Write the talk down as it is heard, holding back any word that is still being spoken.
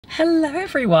Hello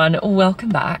everyone, welcome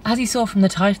back. As you saw from the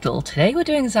title, today we're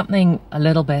doing something a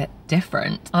little bit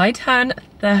different. I turn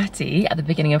 30 at the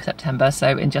beginning of September,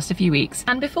 so in just a few weeks.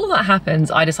 And before that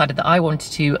happens, I decided that I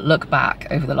wanted to look back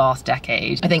over the last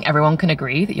decade. I think everyone can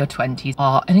agree that your 20s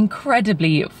are an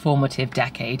incredibly formative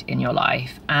decade in your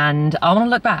life. And I want to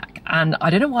look back. And I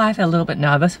don't know why I feel a little bit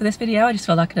nervous for this video. I just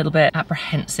feel like a little bit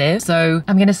apprehensive. So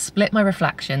I'm going to split my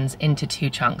reflections into two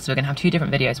chunks. So we're going to have two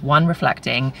different videos, one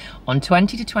reflecting on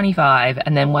 20 to 25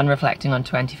 and then one reflecting on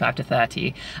 25 to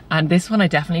 30. And this one I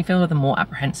definitely feel the more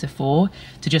apprehensive for,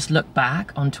 to just look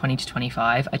back on 20 to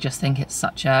 25. I just think it's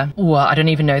such a, I don't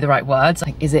even know the right words.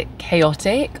 Like, is it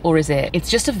chaotic or is it's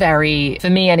just a very, for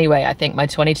me anyway, I think my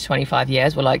 20 to 25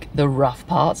 years were like the rough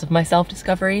parts of my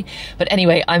self-discovery. But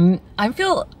anyway, I'm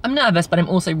nervous, but I'm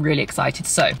also really excited.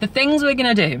 So the things we're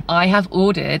gonna do, I have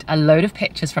ordered a load of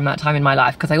pictures from that time in my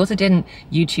life because I also didn't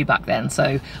YouTube back then.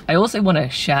 So I also want to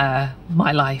share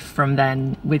my life from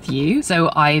then with you. So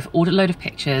I've ordered a load of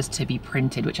pictures to be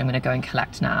printed, which I'm gonna go and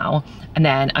collect now. And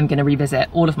then I'm gonna revisit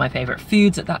all of my favorite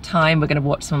foods at that time. We're gonna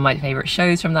watch some of my favorite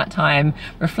shows from that time,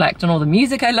 reflect on all the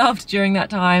music I loved during that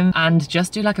time, and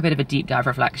just do like a bit of a deep dive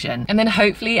reflection. And then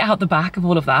hopefully out the back of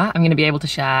all of that, I'm gonna be able to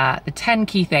share the 10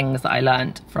 key things that I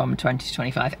learned from 20 to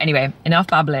 25. Anyway, enough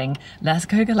babbling. Let's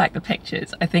go collect the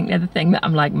pictures. I think they're the thing that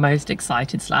I'm like most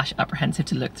excited / apprehensive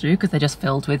to look through because they're just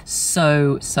filled with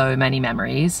so many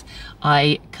memories.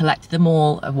 I collected them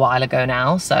all a while ago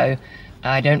now, so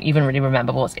I don't even really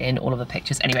remember what's in all of the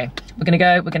pictures. Anyway, we're gonna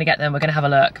go, we're gonna get them, we're gonna have a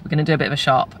look, we're gonna do a bit of a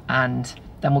shop, and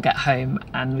then we'll get home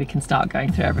and we can start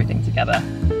going through everything together.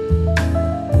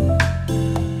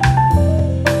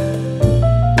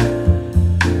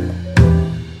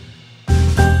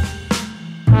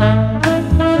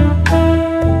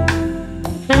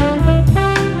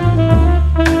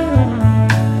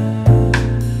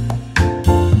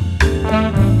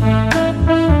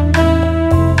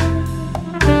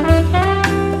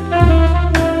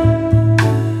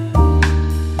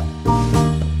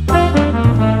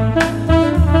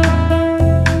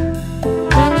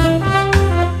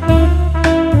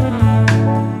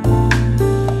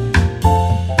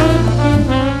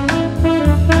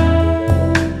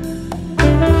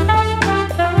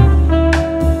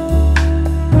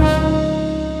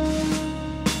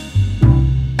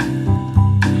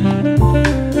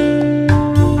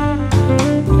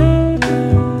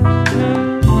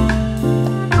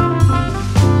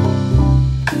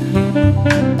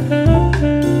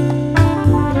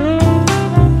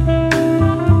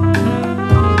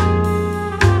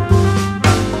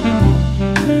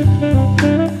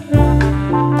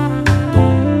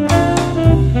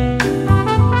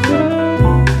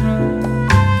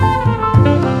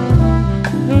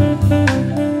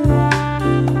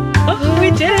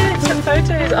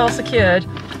 Are secured,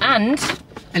 and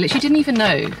I literally didn't even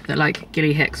know that like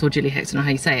Gilly Hicks or Gilly Hicks, I don't know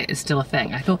how you say it, is still a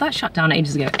thing. I thought that shut down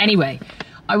ages ago. Anyway,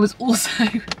 I was also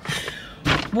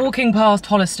walking past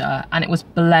Hollister and it was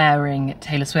blaring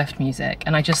Taylor Swift music,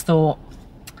 and I just thought,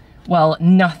 well,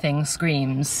 nothing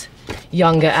screams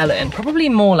younger Ellen, probably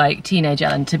more like teenage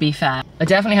Ellen, to be fair. I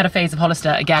definitely had a phase of Hollister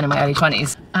again in my early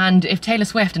 20s. And if Taylor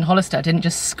Swift and Hollister didn't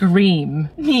just scream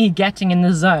me getting in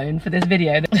the zone for this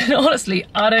video, then honestly,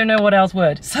 I don't know what else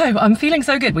would. So I'm feeling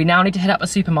so good. We now need to hit up a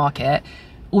supermarket.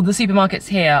 All the supermarkets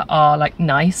here are like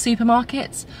nice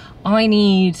supermarkets. I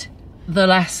need the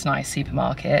less nice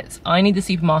supermarkets. I need the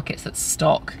supermarkets that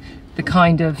stock the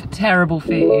kind of terrible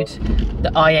food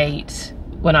that I ate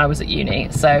when I was at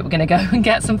uni. So we're gonna go and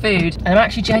get some food. And I'm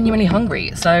actually genuinely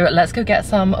hungry. So let's go get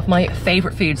some of my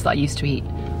favorite foods that I used to eat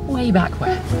way back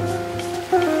when.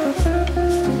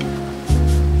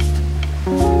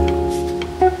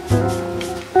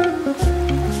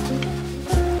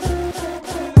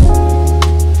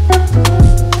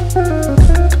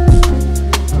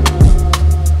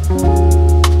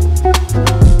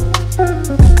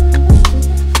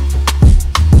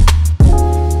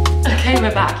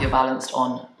 Back, you're balanced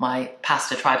on my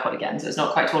pasta tripod again, so it's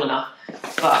not quite tall enough,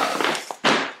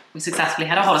 but we successfully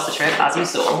had a Hollister trip, as you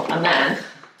saw, and then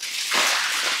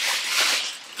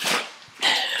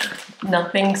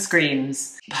nothing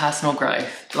screams personal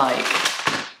growth like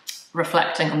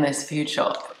reflecting on this food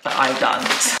shop that I've done.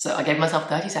 So I gave myself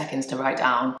 30 seconds to write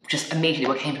down just immediately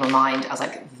what came to my mind as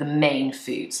like the main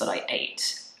foods that I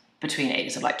ate between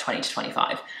ages of like 20 to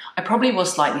 25. I probably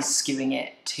was slightly skewing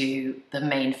it to the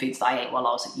main foods that I ate while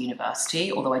I was at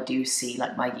university, although I do see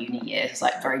like my uni years as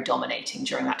like very dominating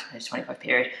during that 20 to 25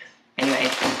 period. Anyway,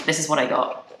 this is what I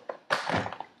got.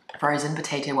 Frozen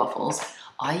potato waffles.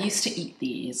 I used to eat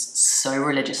these so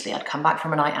religiously. I'd come back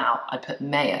from a night out, I'd put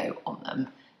mayo on them,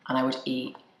 and I would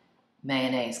eat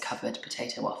mayonnaise covered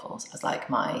potato waffles as like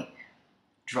my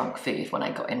drunk food when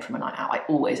I got in from a night out. I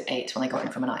always ate when I got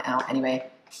in from a night out anyway.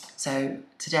 So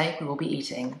today we will be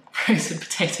eating frozen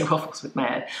potato waffles with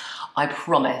mayo. I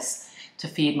promise to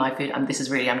feed my food, and this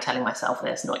is really, I'm telling myself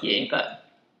this, not you, but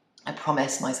I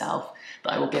promise myself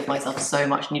that I will give myself so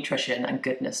much nutrition and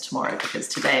goodness tomorrow, because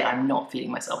today I'm not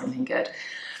feeding myself anything good.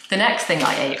 The next thing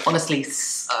I ate, honestly,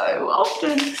 so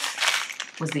often,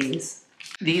 was these.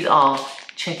 These are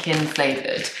chicken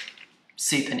flavored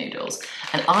super noodles.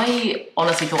 And I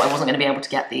honestly thought I wasn't gonna be able to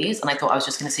get these, and I thought I was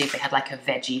just gonna see if they had like a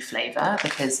veggie flavor,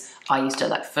 because I used to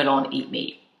like full on eat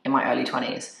meat in my early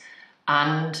 20s.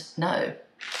 And no,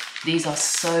 these are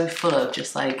so full of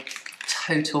just like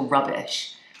total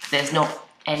rubbish. There's not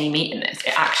any meat in this.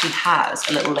 It actually has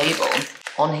a little label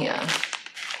on here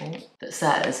that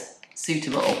says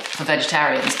suitable for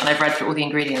vegetarians, and I've read through all the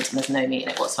ingredients and there's no meat in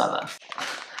it whatsoever.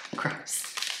 Gross.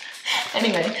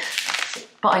 Anyway,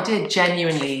 but I did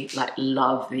genuinely like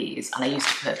love these, and I used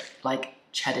to put like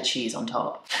cheddar cheese on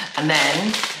top. And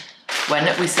then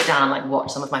when we sit down and like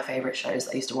watch some of my favorite shows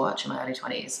that I used to watch in my early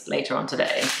 20s later on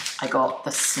today, I got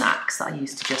the snacks that I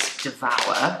used to just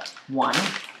devour. One,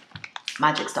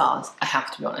 Magic Stars. I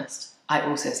have to be honest, I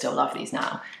also still love these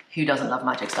now. Who doesn't love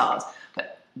Magic Stars?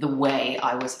 But the way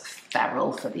I was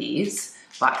feral for these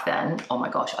back then, oh my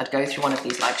gosh, I'd go through one of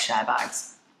these like share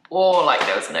bags, or like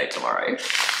there was no tomorrow.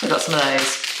 So I got some of those.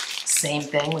 Same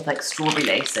thing with like strawberry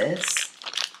laces.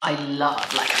 I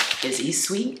love like a fizzy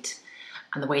sweet,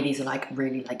 and the way these are like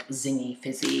really like zingy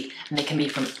fizzy, and they can be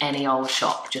from any old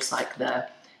shop, just like the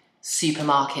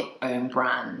supermarket own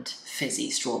brand fizzy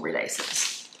strawberry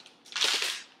laces.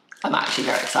 I'm actually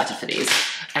very excited for these.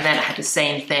 And then I had the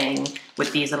same thing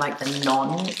with these are like the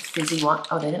non-fizzy ones.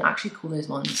 Oh, they didn't actually call those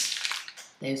ones.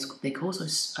 They call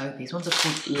those, oh, these ones are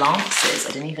called lances.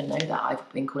 I didn't even know that.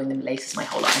 I've been calling them laces my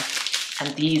whole life.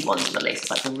 And these ones are the laces,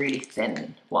 like the really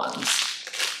thin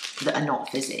ones that are not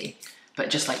fizzy, but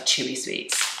just like chewy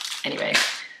sweets. Anyway,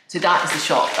 so that is the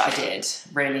shop that I did,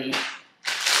 really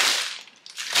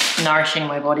nourishing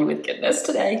my body with goodness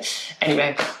today.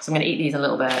 Anyway, so I'm gonna eat these a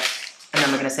little bit, and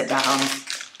then we're gonna sit down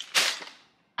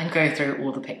and go through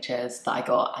all the pictures that I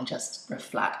got and just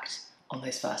reflect on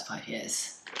those first 5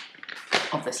 years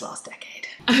of this last decade.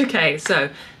 Okay, so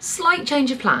slight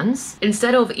change of plans.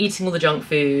 Instead of eating all the junk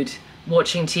food,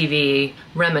 watching TV,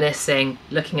 reminiscing,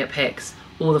 looking at pics,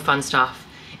 all the fun stuff,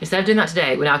 instead of doing that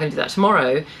today, we're now gonna do that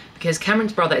tomorrow, because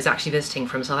Cameron's brother is actually visiting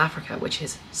from South Africa, which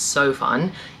is so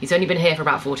fun. He's only been here for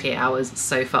about 48 hours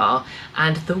so far,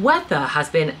 and the weather has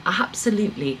been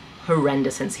absolutely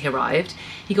horrendous since he arrived.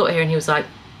 He got here and he was like,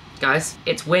 guys,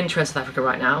 it's winter in South Africa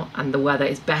right now, and the weather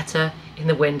is better in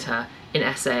the winter in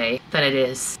SA than it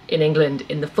is in England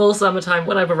in the full summertime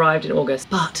when I've arrived in August.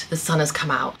 But the sun has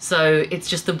come out, so it's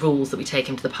just the rules that we take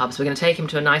him to the pubs. We're gonna take him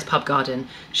to a nice pub garden,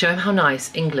 show him how nice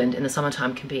England in the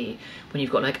summertime can be when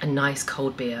you've got like a nice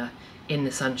cold beer in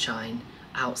the sunshine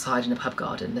outside in a pub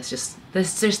garden.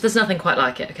 There's nothing quite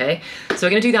like it, okay? So we're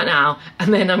gonna do that now,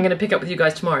 and then I'm gonna pick up with you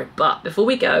guys tomorrow. But before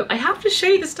we go, I have to show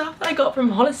you the stuff that I got from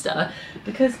Hollister,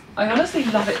 because I honestly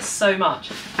love it so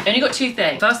much. I only got two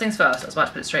things. First things first, I was about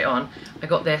to put it straight on. I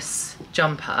got this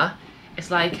jumper. It's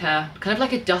like kind of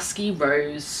like a dusky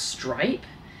rose stripe.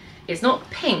 It's not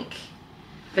pink,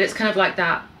 but it's kind of like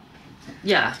that.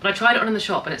 Yeah, but I tried it on in the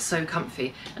shop and it's so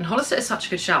comfy. And Hollister is such a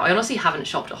good shout. I honestly haven't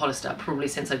shopped at Hollister probably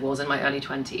since I was in my early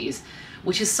 20s,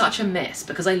 which is such a miss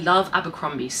because I love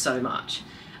Abercrombie so much.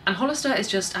 And Hollister is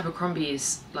just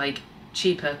Abercrombie's like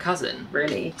cheaper cousin,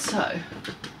 really. So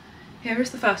here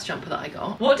is the first jumper that I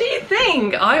got. What do you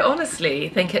think? I honestly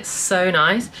think it's so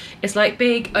nice. It's like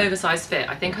big oversized fit.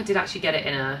 I think I did actually get it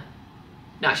in a,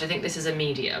 no, actually I think this is a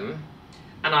medium.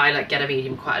 And I like get a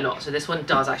medium quite a lot. So this one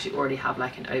does actually already have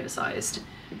like an oversized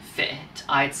fit.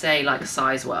 I'd say like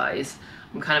size wise,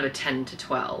 I'm kind of a 10 to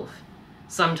 12.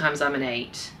 Sometimes I'm an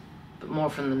 8, but more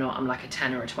often than not, I'm like a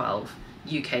 10 or a 12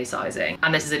 UK sizing.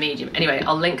 And this is a medium. Anyway,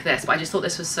 I'll link this, but I just thought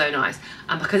this was so nice.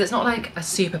 And because it's not like a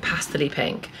super pastel-y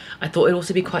pink, I thought it'd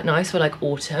also be quite nice for like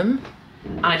autumn.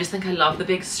 And I just think I love the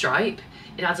big stripe.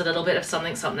 It adds a little bit of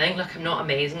something, something. Like I'm not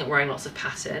amazing at wearing lots of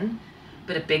pattern,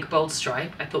 but a big bold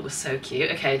stripe I thought was so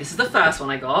cute. Okay, this is the first one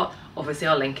I got. Obviously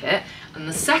I'll link it. And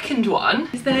the second one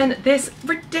is then this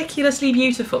ridiculously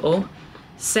beautiful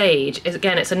sage.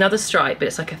 Again, it's another stripe, but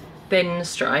it's like a thin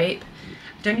stripe.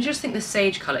 Don't you just think the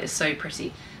sage colour is so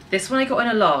pretty? This one I got in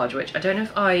a large, which I don't know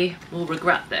if I will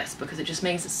regret this because it just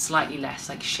makes it slightly less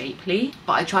like shapely.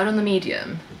 But I tried on the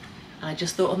medium and I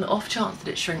just thought on the off chance that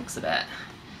it shrinks a bit.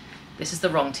 This is the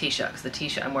wrong t-shirt because the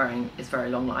t-shirt I'm wearing is very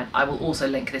long line. I will also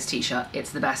link this t-shirt.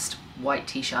 It's the best white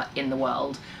t-shirt in the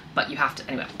world but you have to,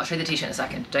 anyway, I'll show you the t-shirt in a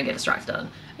second, don't get distracted on.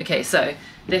 Okay, so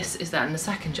this is that, and the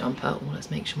second jumper, oh,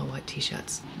 let's make sure my white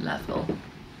t-shirt's level.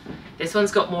 This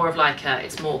one's got more of like a,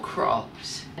 it's more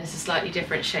cropped. It's a slightly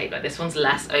different shape, like this one's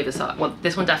less oversized. Well,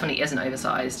 this one definitely isn't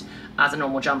oversized. As a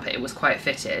normal jumper, it was quite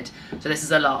fitted. So this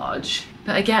is a large.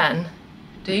 But again,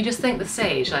 don't you just think the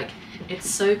Sage, like, it's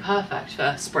so perfect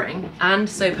for spring and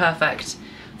so perfect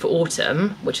for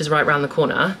autumn, which is right around the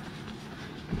corner.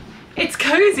 It's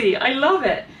cozy, I love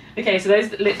it. Okay, so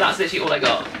that's literally all I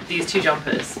got, these two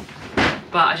jumpers.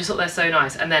 But I just thought they're so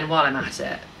nice. And then while I'm at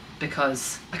it,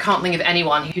 because I can't think of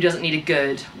anyone who doesn't need a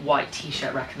good white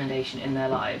t-shirt recommendation in their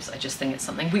lives. I just think it's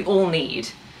something we all need.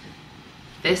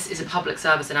 This is a public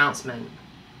service announcement.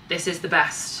 This is the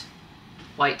best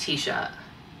white t-shirt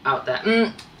out there.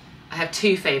 I have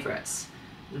two favorites.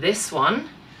 This one,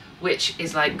 which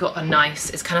is like got a nice,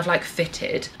 it's kind of like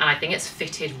fitted, and I think it's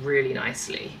fitted really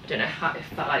nicely. I don't know how, if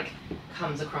that like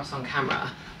comes across on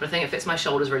camera, but I think it fits my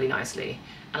shoulders really nicely.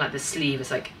 And like the sleeve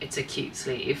is like, it's a cute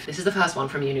sleeve. This is the first one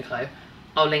from Uniqlo.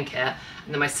 I'll link it.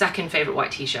 And then my second favorite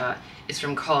white t-shirt is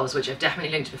from COS, which I've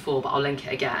definitely linked before, but I'll link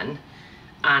it again.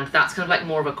 And that's kind of like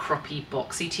more of a croppy,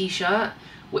 boxy t-shirt,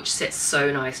 which sits so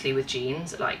nicely with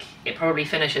jeans. Like it probably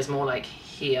finishes more like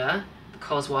here, the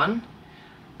COS one.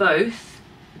 Both,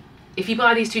 if you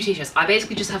buy these two t-shirts, I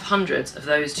basically just have hundreds of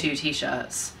those two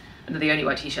t-shirts. And they're the only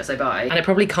white t-shirts I buy. And I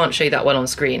probably can't show you that well on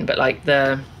screen, but like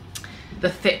the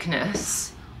thickness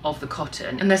of the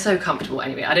cotton, and they're so comfortable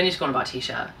anyway. I don't need to go on about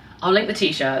t-shirt. I'll link the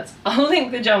t-shirts, I'll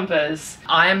link the jumpers.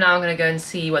 I am now gonna go and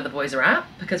see where the boys are at,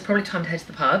 because probably time to head to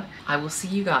the pub. I will see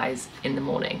you guys in the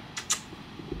morning.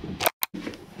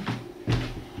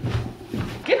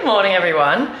 Good morning,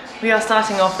 everyone. We are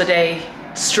starting off the day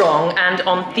strong and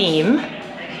on theme,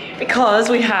 because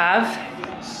we have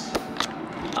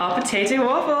our potato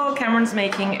waffle. Cameron's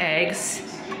making eggs.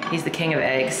 He's the king of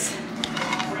eggs.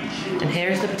 And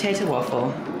here's the potato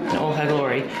waffle in all her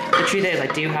glory. The truth is, I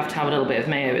do have to have a little bit of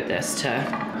mayo with this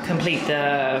to complete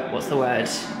the, what's the word?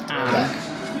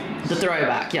 The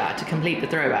throwback, yeah, to complete the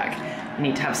throwback. I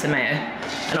need to have some mayo.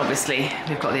 And obviously,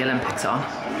 we've got the Olympics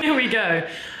on. Here we go.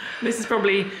 This is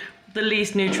probably the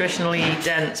least nutritionally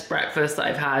dense breakfast that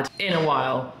I've had in a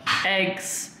while.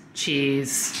 Eggs,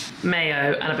 cheese,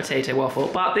 mayo, and a potato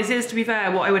waffle. But this is, to be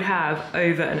fair, what I would have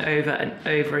over and over and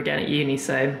over again at uni,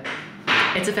 so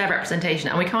it's a fair representation,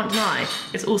 and we can't deny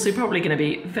it's also probably going to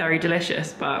be very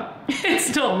delicious, but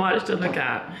it's not much to look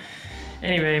at.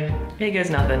 Anyway, here goes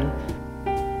nothing.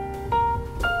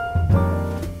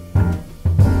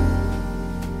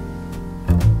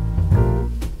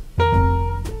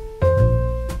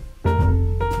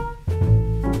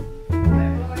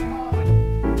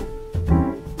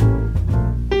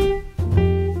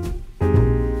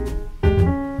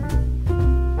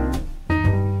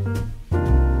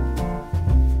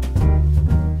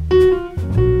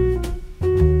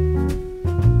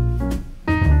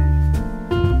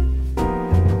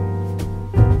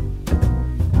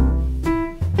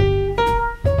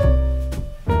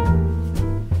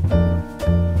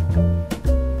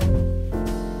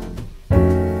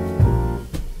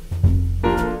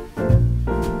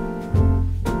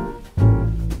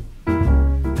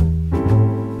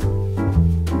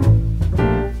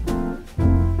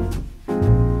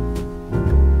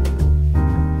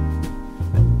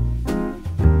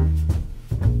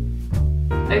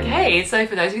 Okay, so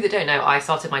for those of you that don't know, I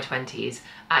started my 20s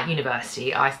at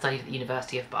university. I studied at the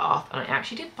University of Bath, and I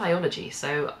actually did biology,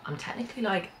 so I'm technically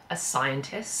like a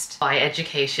scientist by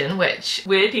education, which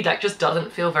weirdly like just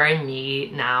doesn't feel very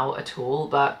me now at all,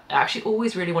 but I actually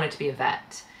always really wanted to be a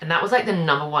vet. And that was like the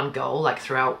 #1 goal like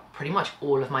throughout pretty much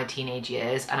all of my teenage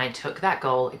years, and I took that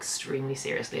goal extremely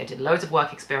seriously. I did loads of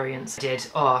work experience, I did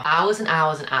hours and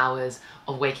hours and hours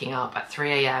of waking up at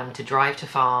 3 AM to drive to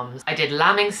farms. I did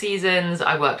lambing seasons,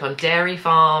 I worked on dairy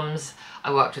farms,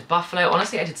 I worked with buffalo.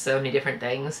 Honestly, I did so many different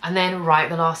things. And then right at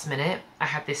the last minute, I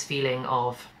had this feeling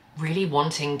of really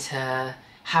wanting to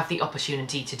have the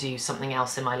opportunity to do something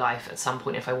else in my life at some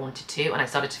point if I wanted to. And I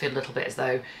started to feel a little bit as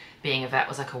though being a vet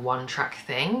was like a one-track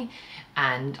thing.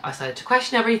 And I started to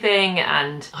question everything,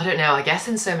 and I don't know, I guess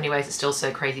in so many ways it's still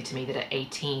so crazy to me that at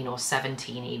 18 or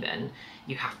 17 even,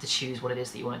 you have to choose what it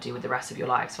is that you want to do with the rest of your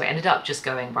life. So I ended up just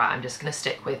going, right, I'm just gonna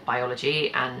stick with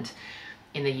biology. And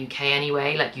in the UK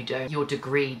anyway, like your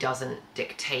degree doesn't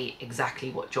dictate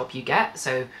exactly what job you get.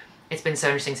 So it's been so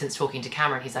interesting since talking to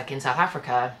Cameron. He's like, in South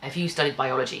Africa, if you studied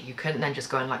biology, you couldn't then just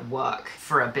go and like work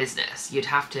for a business. You'd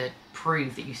have to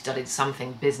prove that you studied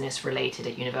something business related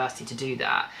at university to do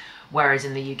that. Whereas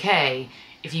in the UK,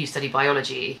 if you study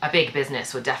biology, a big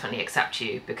business would definitely accept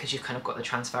you because you've kind of got the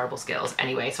transferable skills.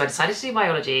 Anyway, so I decided to do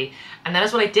biology, and that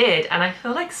is what I did. And I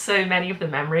feel like so many of the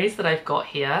memories that I've got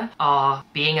here are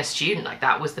being a student. Like,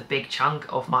 that was the big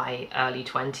chunk of my early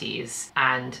 20s,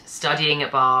 and studying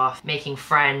at Bath, making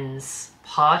friends,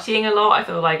 partying a lot. I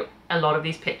feel like a lot of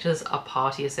these pictures are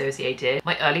party associated.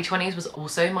 My early 20s was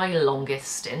also my longest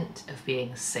stint of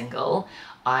being single.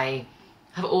 I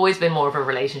have always been more of a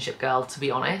relationship girl, to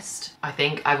be honest. I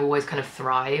think I've always kind of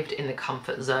thrived in the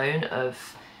comfort zone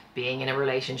of being in a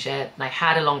relationship, and I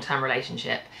had a long-term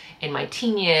relationship in my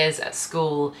teen years at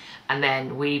school, and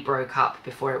then we broke up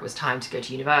before it was time to go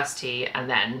to university, and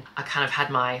then I kind of had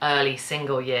my early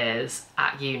single years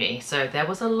at uni, so there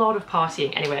was a lot of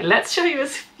partying. Anyway, let's show you a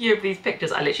few of these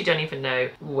pictures. I literally don't even know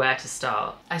where to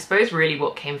start. I suppose really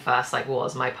what came first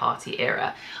was my party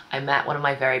era. I met one of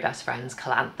my very best friends,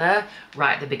 Calantha,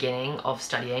 right at the beginning of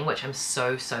studying, which I'm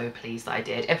so pleased that I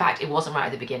did. In fact, it wasn't right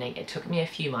at the beginning. It took me a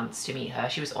few months to meet her.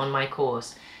 She was on my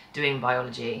course doing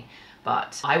biology,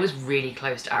 but I was really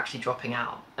close to actually dropping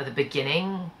out. At the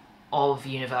beginning of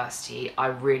university, I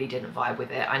really didn't vibe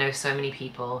with it. I know so many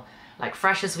people, like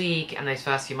Freshers Week and those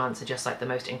first few months are just like the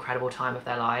most incredible time of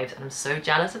their lives, and I'm so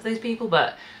jealous of those people,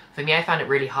 but for me, I found it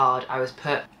really hard. I was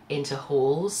put into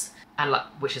halls, and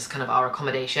which is kind of our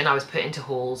accommodation. I was put into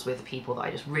halls with people that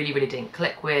I just really didn't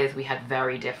click with. We had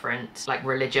very different like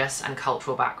religious and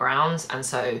cultural backgrounds, and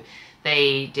so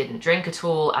they didn't drink at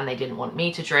all, and they didn't want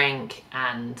me to drink,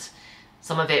 and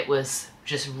some of it was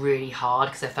just really hard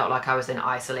because I felt like I was then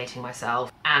isolating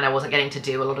myself, and I wasn't getting to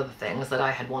do a lot of the things that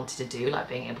I had wanted to do, like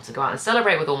being able to go out and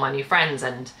celebrate with all my new friends,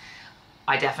 and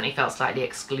I definitely felt slightly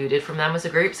excluded from them as a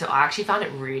group. So I actually found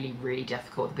it really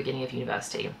difficult at the beginning of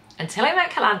university until I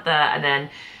met Calantha, and then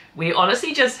we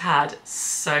honestly just had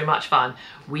so much fun.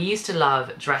 We used to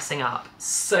love dressing up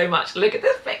so much. Look at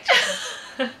this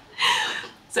picture.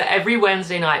 So every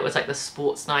Wednesday night was like the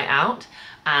sports night out,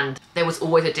 and there was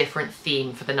always a different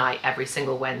theme for the night every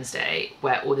single Wednesday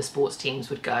where all the sports teams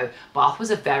would go. Bath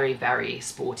was a very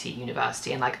sporty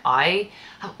university, and like I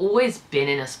have always been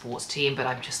in a sports team, but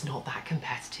I'm just not that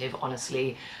competitive,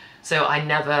 honestly. So I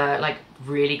never like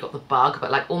really got the bug,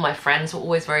 but like all my friends were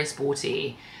always very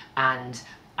sporty, and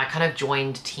I kind of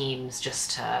joined teams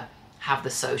just to have the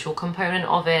social component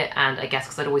of it. And I guess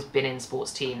because I'd always been in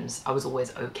sports teams, I was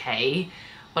always okay.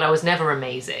 But I was never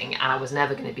amazing, and I was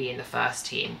never going to be in the first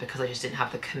team because I just didn't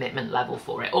have the commitment level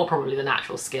for it, or probably the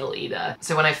natural skill either.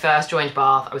 So when I first joined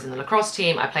Bath, I was in the lacrosse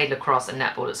team. I played lacrosse and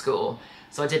netball at school.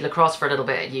 So I did lacrosse for a little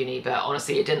bit at uni, but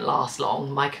honestly, it didn't last long.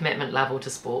 My commitment level to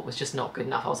sport was just not good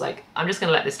enough. I was like, I'm just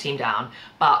gonna let this team down.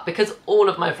 But because all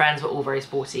of my friends were all very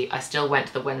sporty, I still went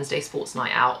to the Wednesday sports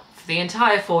night out for the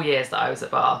entire 4 years that I was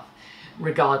at Bath,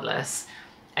 regardless.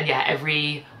 And yeah,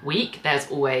 every week there's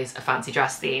always a fancy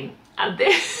dress theme. And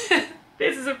this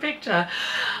is a picture.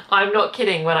 I'm not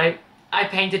kidding. When I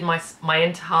painted my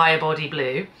entire body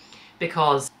blue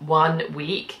because one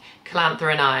week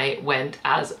Calantha and I went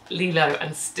as Lilo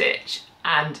and Stitch,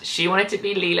 and she wanted to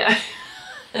be Lilo.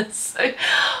 And so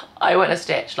I went as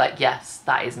Stitch, like, yes,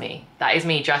 that is me. That is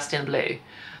me dressed in blue.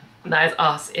 And that is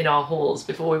us in our halls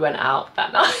before we went out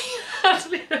that night as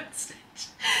Lilo and Stitch.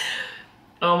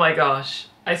 Oh my gosh.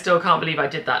 I still can't believe I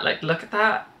did that. Like, look at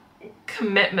that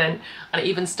commitment. And I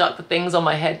even stuck the things on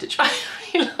my head to try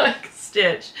and be like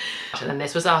Stitch. And then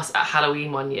this was us at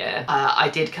Halloween one year. I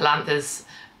did Calantha's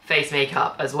face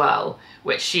makeup as well,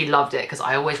 which she loved it because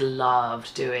I always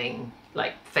loved doing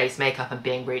like face makeup and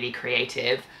being really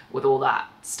creative with all that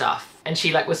stuff, and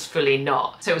she like was fully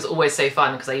not. So it was always so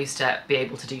fun because I used to be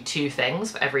able to do 2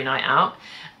 things for every night out,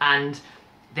 and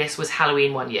this was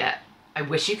Halloween one year. I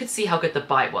wish you could see how good the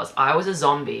bite was. I was a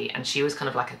zombie and she was kind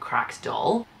of like a cracked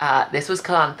doll. This was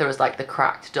Calantha as like the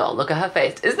cracked doll. Look at her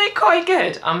face. Isn't it quite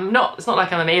good? It's not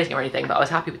like I'm amazing or anything, but I was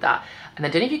happy with that. And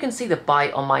then don't know if you can see the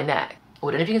bite on my neck. Or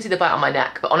I don't know if you can see the bite on my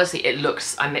neck, but honestly it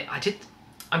looks, I'm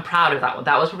proud of that one.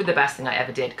 That was probably the best thing I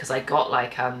ever did because I got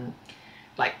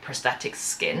like prosthetic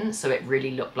skin, so it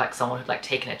really looked like someone had like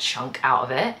taken a chunk out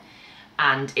of it,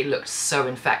 and it looked so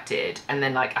infected. And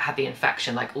then like I had the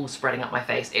infection like all spreading up my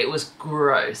face. It was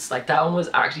gross. Like that one was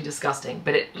actually disgusting,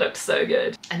 but it looked so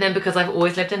good. And then because I've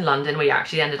always lived in London, we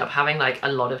actually ended up having like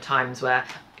a lot of times where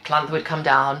Calantha would come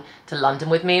down to London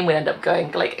with me, and we'd end up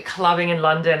going like clubbing in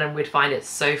London, and we'd find it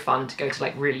so fun to go to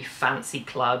like really fancy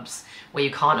clubs where you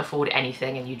can't afford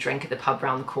anything and you drink at the pub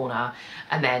around the corner,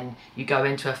 and then you go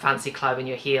into a fancy club in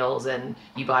your heels and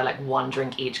you buy like 1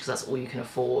 drink each because that's all you can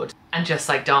afford. and just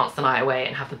like dance the night away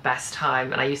and have the best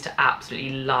time. And I used to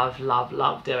absolutely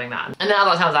love doing that. And now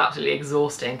that sounds absolutely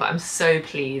exhausting, but I'm so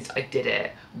pleased I did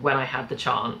it when I had the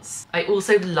chance. I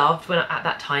also loved when at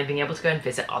that time being able to go and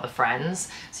visit other friends.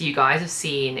 So you guys have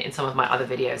seen in some of my other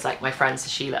videos, like my friend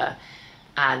Sheila,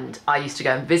 and I used to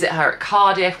go and visit her at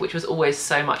Cardiff, which was always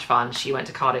so much fun. She went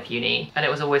to Cardiff Uni, and it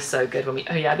was always so good when we,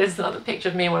 oh yeah, this is another picture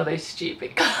of me in one of those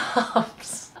stupid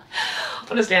clubs.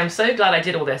 Honestly, I'm so glad I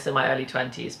did all this in my early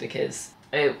 20s, because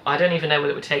I don't even know what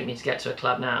it would take me to get to a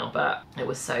club now, but it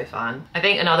was so fun. I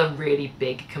think another really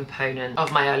big component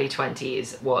of my early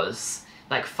 20s was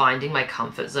like finding my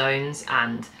comfort zones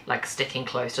and like sticking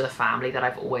close to the family that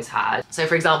I've always had. So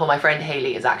for example, my friend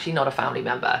Hayley is actually not a family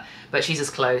member, but she's as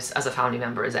close as a family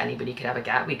member as anybody could ever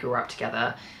get. We grew up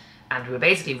together and we were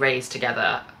basically raised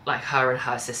together, like her and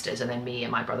her sisters, and then me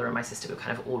and my brother and my sister were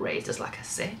kind of all raised as like a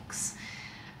six.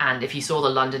 And if you saw the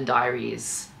London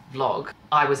Diaries vlog,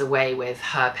 I was away with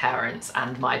her parents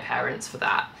and my parents for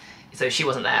that. So she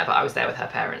wasn't there, but I was there with her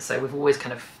parents. So we've always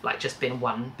kind of like just been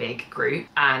one big group.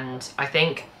 And I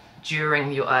think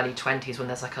during your early 20s, when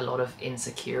there's like a lot of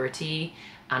insecurity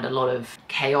and a lot of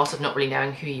chaos of not really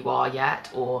knowing who you are yet,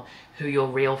 or who your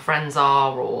real friends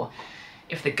are, or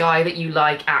if the guy that you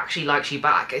like actually likes you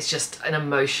back, it's just an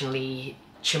emotionally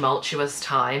tumultuous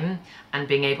time. And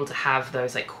being able to have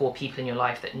those like core people in your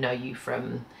life that know you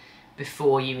from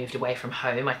before you moved away from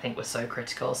home, I think was so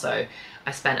critical. So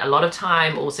I spent a lot of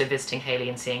time also visiting Hayley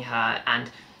and seeing her,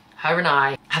 and her and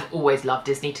I have always loved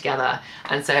Disney together.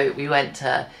 And so we went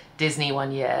to Disney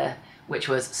one year, which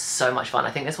was so much fun.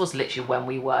 I think this was literally when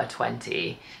we were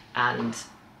 20, and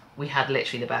we had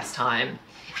literally the best time.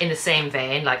 In the same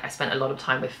vein, like I spent a lot of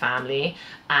time with family,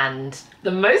 and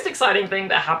the most exciting thing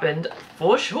that happened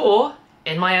for sure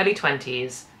in my early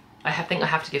 20s, I think I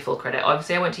have to give full credit.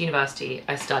 Obviously I went to university,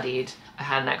 I studied, I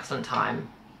had an excellent time,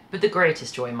 but the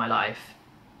greatest joy in my life,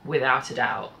 without a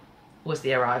doubt, was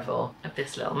the arrival of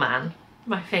this little man,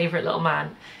 my favourite little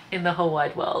man in the whole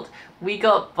wide world. We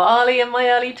got Bali in my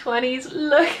early 20s.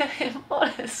 Look at him,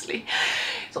 honestly.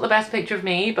 It's not the best picture of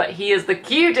me, but he is the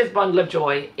cutest bundle of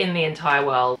joy in the entire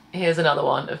world. Here's another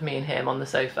one of me and him on the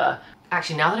sofa.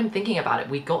 Actually, now that I'm thinking about it,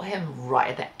 we got him right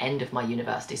at the end of my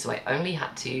university, so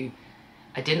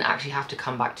I didn't actually have to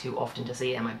come back too often to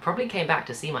see him. I probably came back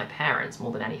to see my parents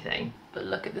more than anything. But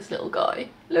look at this little guy.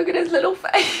 Look at his little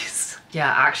face.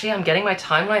 Yeah, actually, I'm getting my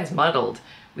timelines muddled.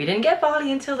 We didn't get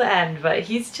Bali until the end, but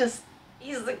he's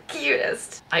the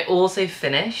cutest. I also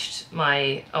finished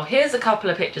my, oh, here's a couple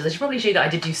of pictures. I should probably show you that I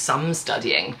did do some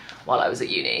studying while I was at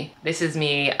uni. This is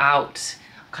me out.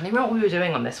 I can't even remember what we were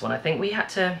doing on this one. I think we had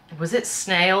to, was it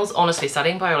snails? Honestly,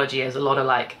 studying biology is a lot of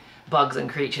like bugs and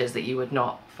creatures that you would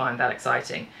not find that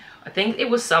exciting. I think it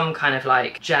was some kind of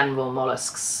like general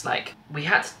mollusks. Like we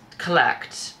had to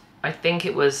collect, I think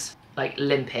it was like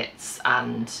limpets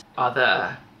and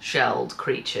other shelled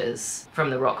creatures from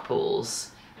the rock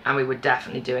pools. And we were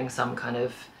definitely doing some kind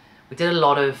of, we did a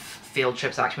lot of field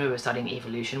trips actually. We were studying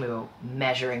evolution. We were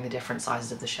measuring the different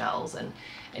sizes of the shells. And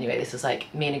anyway, this was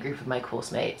like me and a group of my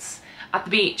course mates. At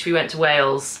the beach, we went to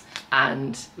Wales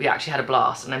and we actually had a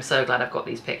blast. And I'm so glad I've got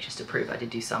these pictures to prove I did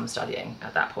do some studying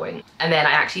at that point. And then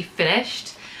I actually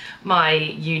finished my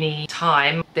uni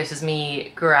time. This was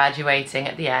me graduating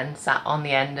at the end, sat on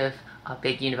the end of our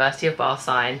big University of Bath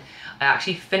sign. I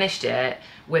actually finished it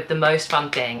with the most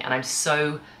fun thing, and I'm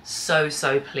so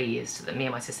pleased that me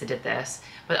and my sister did this.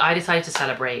 But I decided to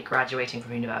celebrate graduating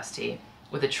from university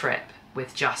with a trip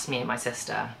with just me and my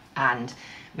sister. And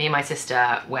me and my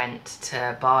sister went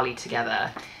to Bali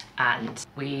together, and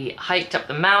we hiked up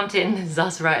the mountain. This is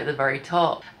us right at the very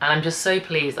top. And I'm just so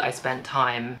pleased that I spent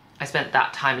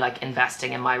that time like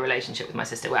investing in my relationship with my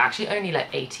sister. We're actually only like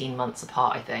 18 months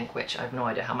apart, I think, which I have no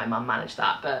idea how my mum managed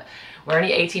that, but we're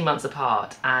only 18 months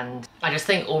apart. And I just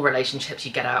think all relationships,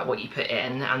 you get out what you put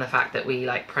in, and the fact that we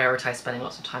like prioritize spending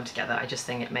lots of time together, I just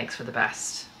think it makes for the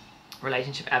best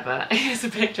relationship ever. Here's a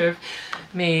picture of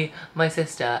me, my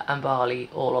sister and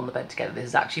Bali all on the bed together. This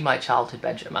is actually my childhood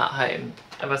bedroom at home,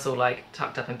 of us all like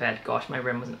tucked up in bed. Gosh, my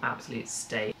room was an absolute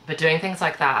state. But doing things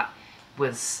like that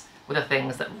were the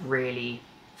things that really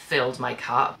filled my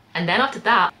cup. And then after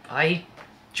that, I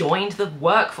joined the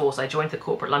workforce. I joined the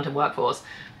corporate London workforce.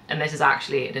 And this is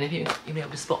actually, I don't know if you'll be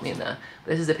able to spot me in there,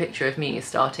 but this is a picture of me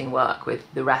starting work with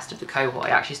the rest of the cohort. I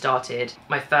actually started,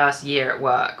 my first year at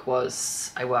work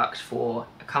was, I worked for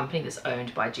a company that's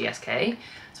owned by GSK.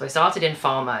 So I started in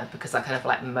pharma because that kind of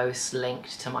like most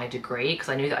linked to my degree, because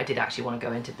I knew that I did actually want to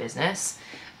go into business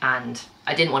and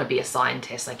I didn't want to be a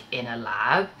scientist like in a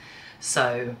lab.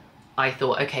 So I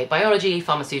thought, okay, biology,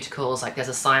 pharmaceuticals, like there's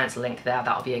a science link there,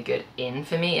 that'll be a good in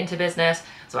for me into business.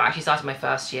 So I actually started my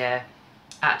first year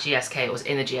at GSK. It was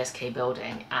in the GSK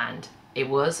building and it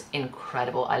was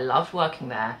incredible. I loved working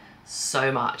there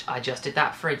so much. I just did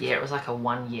that for a year. It was like a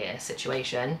 1 year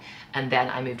situation. And then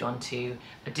I moved on to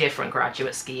a different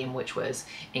graduate scheme, which was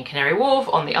in Canary Wharf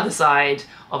on the other side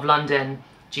of London.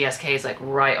 GSK is like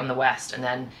right on the west and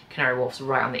then Canary Wharf's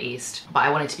right on the east. But I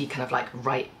wanted to be kind of like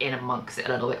right in amongst it a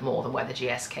little bit more than where the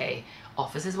GSK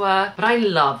offices were. But I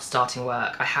love starting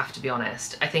work, I have to be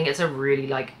honest. I think it's a really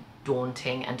like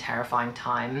daunting and terrifying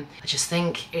time. I just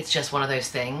think it's just one of those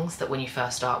things that when you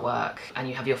first start work and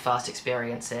you have your first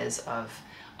experiences of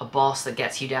a boss that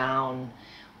gets you down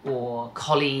or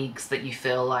colleagues that you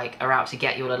feel like are out to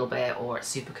get you a little bit or it's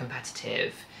super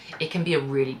competitive, it can be a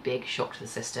really big shock to the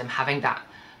system having that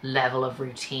level of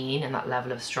routine and that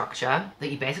level of structure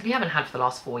that you basically haven't had for the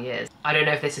last 4 years. I don't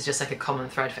know if this is just like a common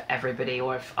thread for everybody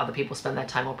or if other people spend their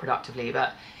time more productively,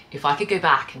 but if I could go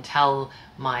back and tell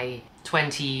my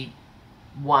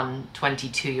 21,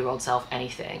 22-year-old self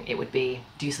anything, it would be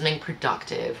do something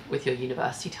productive with your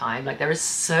university time. Like there is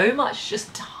so much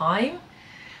just time,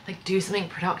 like do something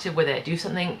productive with it, do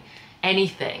something,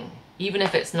 anything, even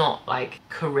if it's not like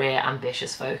career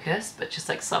ambitious focused, but just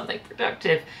like something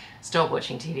productive. Stop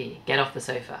watching TV, get off the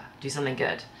sofa, do something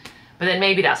good. But then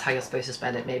maybe that's how you're supposed to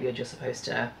spend it. Maybe you're just supposed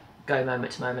to go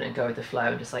moment to moment and go with the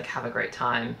flow and just like have a great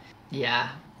time. Yeah,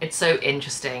 it's so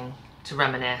interesting to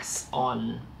reminisce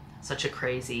on such a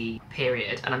crazy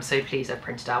period, and I'm so pleased I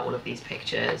printed out all of these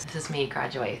pictures. This is me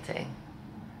graduating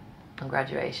on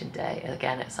graduation day.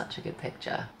 Again, it's such a good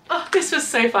picture. Oh, this was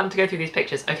so fun to go through these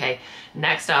pictures. Okay,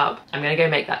 next up, I'm gonna go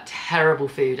make that terrible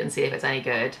food and see if it's any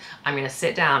good. I'm gonna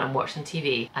sit down and watch some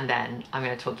TV, and then I'm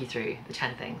gonna talk you through the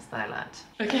 10 things that I learned.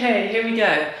 Okay, here we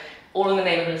go. All in the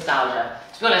name of nostalgia.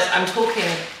 To be honest, I'm talking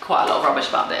quite a lot of rubbish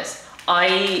about this.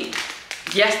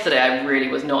 Yesterday, I really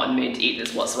was not in the mood to eat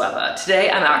this whatsoever. Today,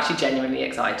 I'm actually genuinely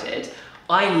excited.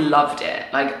 I loved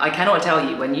it. Like, I cannot tell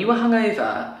you, when you were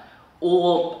hungover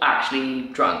or actually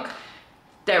drunk,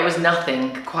 there was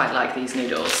nothing quite like these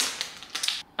noodles.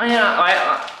 I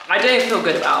don't feel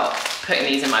good about putting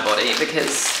these in my body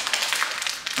because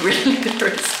really there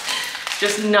is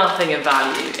just nothing of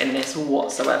value in this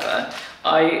whatsoever.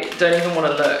 I don't even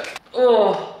want to look.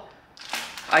 Oh.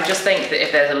 I just think that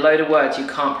if there's a load of words you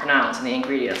can't pronounce in the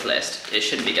ingredients list, it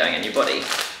shouldn't be going in your body.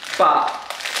 But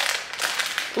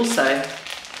also,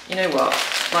 you know what?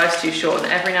 Life's too short, and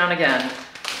every now and again,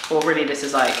 or really this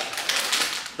is like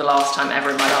the last time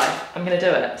ever in my life, I'm gonna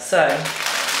do it. So,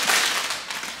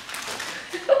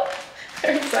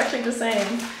 they're exactly the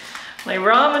same. My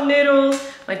ramen noodles,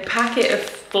 my packet of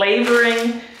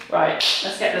flavoring. Right,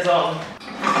 let's get this on.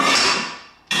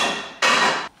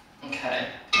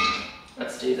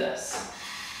 Let's do this.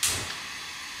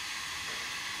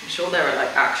 I'm sure there are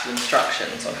like actual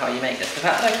instructions on how you make this. The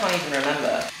fact that I can't even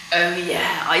remember. Oh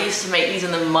yeah, I used to make these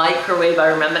in the microwave, I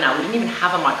remember now. We didn't even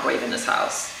have a microwave in this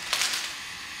house.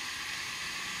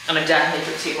 And I definitely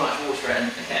put too much water in.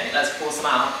 Okay, let's pour some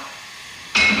out.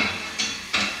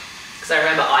 Because I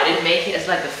remember I didn't make it as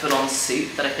like the full-on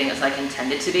soup that I think it's like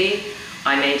intended to be.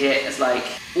 I made it as like,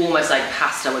 almost like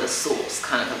pasta with a sauce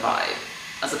kind of a vibe,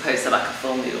 as opposed to like a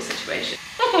full noodle situation.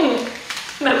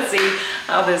 Let's see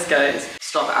how this goes.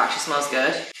 Stop, it actually smells good.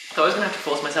 I thought I was gonna have to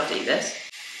force myself to eat this.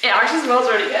 It actually smells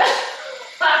really good.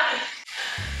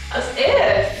 As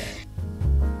if.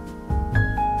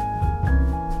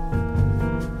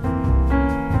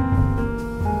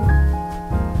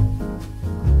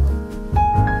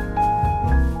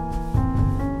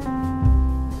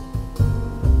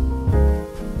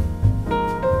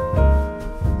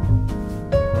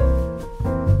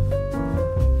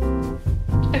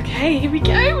 Okay, here we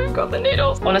go, we've got the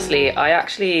noodles. Honestly, I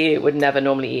actually would never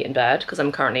normally eat in bed because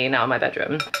I'm currently now in my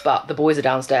bedroom, but the boys are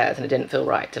downstairs and it didn't feel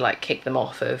right to like kick them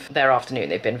off of their afternoon.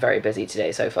 They've been very busy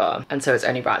today so far. And so it's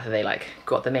only right that they like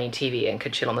got the main TV and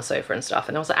could chill on the sofa and stuff.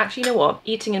 And I was like, actually, you know what?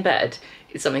 Eating in bed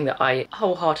is something that I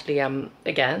wholeheartedly am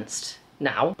against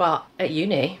now, but at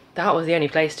uni that was the only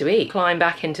place to eat. Climb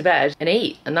back into bed and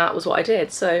eat, and that was what I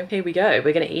did. So here we go,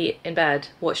 we're gonna eat in bed,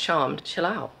 watch Charmed, chill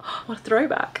out. What a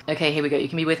throwback. Okay, here we go. You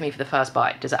can be with me for the first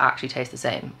bite. Does it actually taste the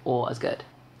same or as good?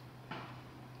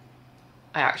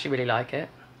 I actually really like it.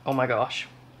 Oh my gosh.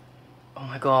 Oh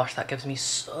my gosh, that gives me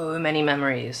so many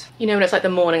memories. You know when it's like the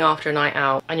morning after a night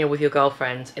out and you're with your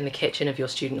girlfriends in the kitchen of your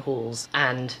student halls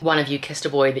and one of you kissed a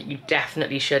boy that you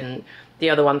definitely shouldn't, the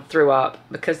other one threw up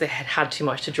because they had had too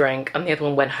much to drink, and the other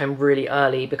one went home really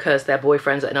early because their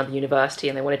boyfriend's at another university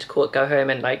and they wanted to go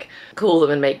home and like call them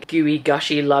and make gooey,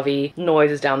 gushy, lovey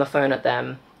noises down the phone at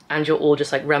them. and you're all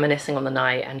just like reminiscing on the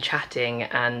night and chatting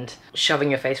and shoving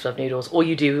your face full of noodles, or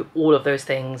you do all of those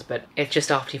things, but it's just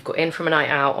after you've got in from a night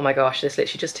out. Oh my gosh, this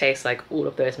literally just tastes like all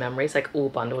of those memories, like all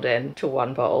bundled in to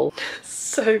one bowl.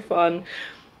 So fun.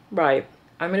 Right,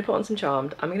 I'm gonna put on some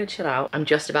Charmed. I'm gonna chill out. I'm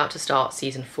just about to start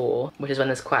season 4, which is when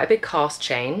there's quite a big cast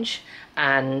change.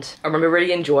 And I remember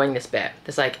really enjoying this bit.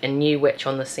 There's like a new witch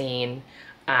on the scene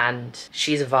and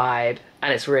she's a vibe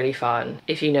and it's really fun.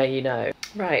 If you know, you know.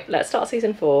 Right, let's start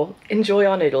season 4. Enjoy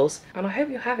our noodles. And I hope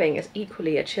you're having as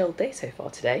equally a chilled day so far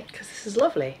today, because this is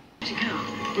lovely.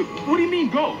 What do you mean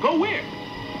go? Go where?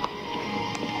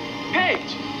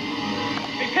 Paige!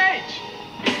 Hey, Paige!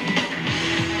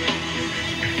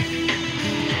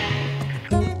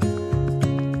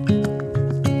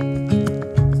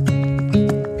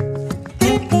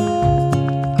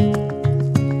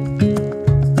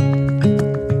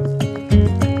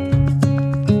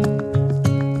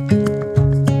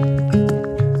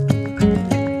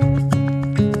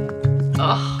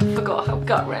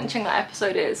 Gut-wrenching that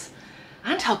episode is,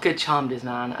 and how good Charmed is,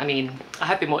 man. I mean, I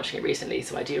have been watching it recently,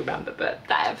 so I do remember, but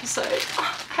that episode,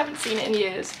 I haven't seen it in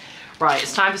years. Right,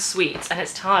 it's time for sweets, and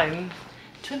it's time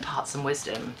to impart some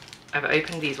wisdom. I've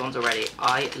opened these ones already.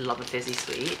 I love a fizzy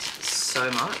sweet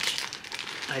so much.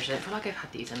 I just don't feel like I've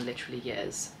had these in literally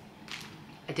years.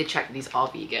 I did check that these are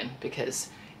vegan, because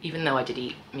even though I did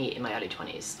eat meat in my early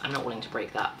 20s, I'm not willing to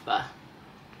break that for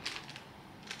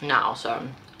now, so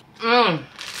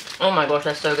oh my gosh,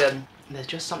 they're so good. There's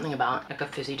just something about like a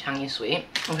fizzy, tangy sweet.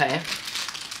 Okay,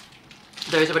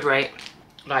 those I would rate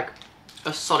like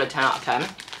a solid 10 out of 10.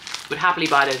 Would happily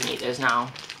buy those and eat those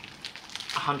now,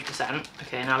 100%.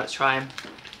 Okay, now let's try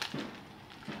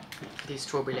these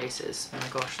strawberry laces. Oh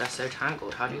my gosh, they're so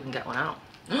tangled. How do you even get one out?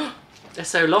 They're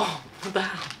so long. What the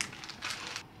hell?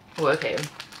 Oh, okay.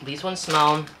 These ones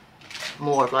smell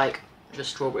more of like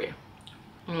just strawberry.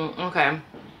 Okay,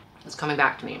 it's coming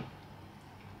back to me.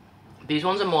 These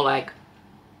ones are more like,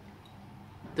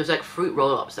 there's like fruit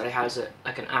roll-ups that I had as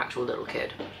like an actual little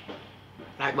kid.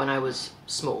 Like when I was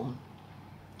small,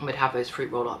 we'd have those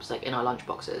fruit roll-ups like in our lunch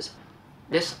boxes.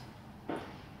 This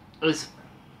is,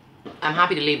 I'm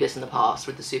happy to leave this in the past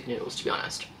with the soup noodles, to be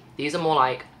honest. These are more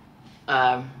like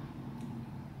 5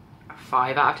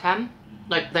 out of 10.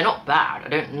 Like, they're not bad, I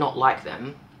don't not like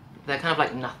them. They're kind of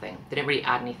like nothing. They didn't really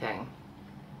add anything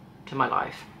to my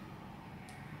life.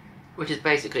 Which is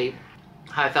basically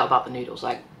how I felt about the noodles.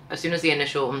 Like, as soon as the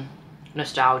initial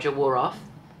nostalgia wore off,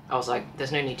 I was like,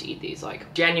 there's no need to eat these.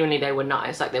 Like, genuinely they were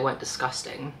nice, like they weren't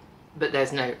disgusting, but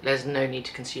there's no need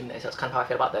to consume those. That's kind of how I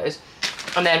feel about those.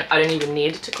 And then I don't even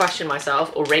need to question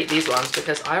myself or rate these ones,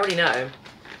 because I already know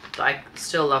that I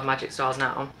still love Magic Stars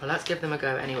now. But let's give them a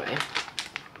go anyway.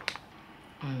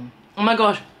 Oh my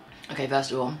gosh. Okay,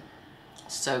 first of all,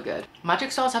 so good.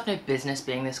 Magic Stars have no business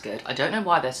being this good. I don't know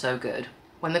why they're so good.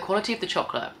 When the quality of the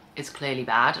chocolate is clearly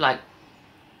bad, like,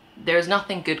 there is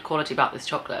nothing good quality about this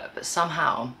chocolate, but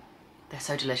somehow they're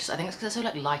so delicious. I think it's because they're so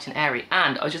like light and airy.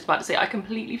 And I was just about to say, I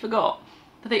completely forgot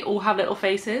that they all have little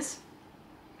faces.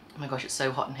 Oh my gosh, it's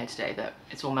so hot in here today that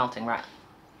it's all melting, right?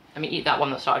 Let me eat that one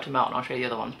that started to melt and I'll show you the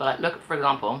other ones. But like, look, for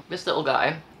example, this little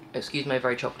guy, excuse my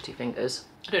very chocolatey fingers.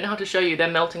 I don't know how to show you, they're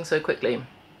melting so quickly.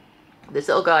 This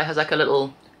little guy has like a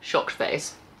little shocked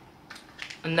face.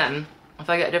 And then, if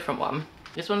I get a different one,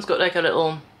 this one's got like a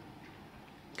little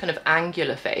kind of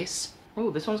angular face. Oh,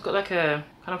 this one's got like a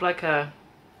kind of like a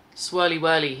swirly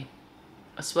whirly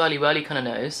kind of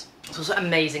nose. It's also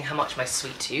amazing how much my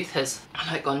sweet tooth has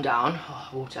like gone down. Oh,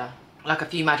 water. Like a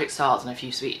few Magic Stars and a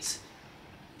few sweets.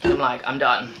 And I'm like, I'm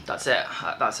done. That's it.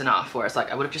 That's enough. Whereas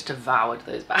like I would have just devoured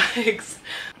those bags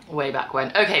way back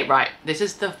when. Okay, right. This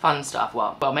is the fun stuff.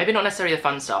 Well, maybe not necessarily the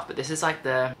fun stuff, but this is like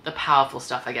the powerful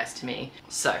stuff, I guess, to me.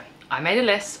 So I made a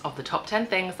list of the top 10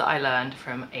 things that I learned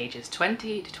from ages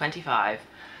 20 to 25,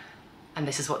 and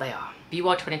this is what they are. If you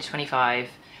are 20 to 25,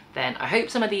 then I hope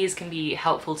some of these can be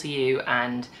helpful to you,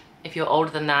 and if you're older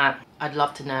than that, I'd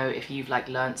love to know if you've like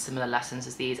learned similar lessons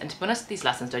as these. And to be honest, these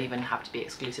lessons don't even have to be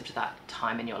exclusive to that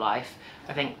time in your life.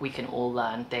 I think we can all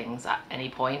learn things at any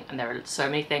point, and there are so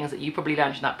many things that you probably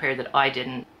learned in that period that I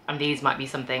didn't. And these might be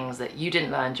some things that you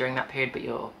didn't learn during that period, but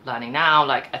you're learning now.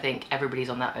 Like, I think everybody's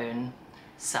on their own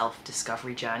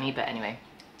self-discovery journey. But anyway,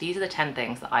 these are the 10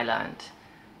 things that I learned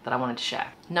that I wanted to share.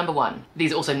 Number 1,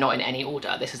 these are also not in any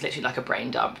order. This is literally like a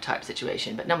brain dump type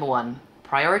situation. But number 1,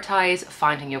 prioritize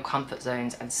finding your comfort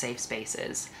zones and safe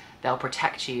spaces. They'll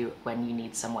protect you when you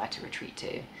need somewhere to retreat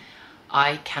to.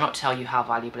 I cannot tell you how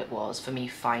valuable it was for me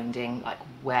finding like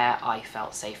where I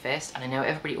felt safest. And I know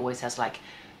everybody always says like,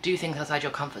 do things outside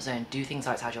your comfort zone, do things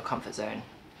outside your comfort zone.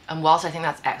 And whilst I think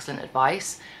that's excellent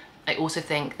advice, I also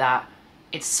think that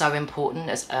It's so important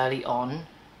as early on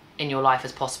in your life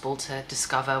as possible to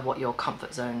discover what your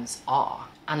comfort zones are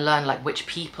and learn like which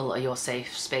people are your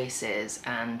safe spaces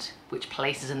and which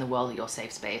places in the world are your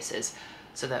safe spaces,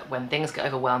 so that when things get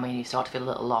overwhelming and you start to feel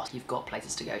a little lost, you've got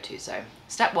places to go to. So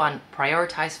step 1,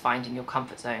 prioritize finding your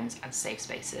comfort zones and safe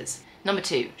spaces. Number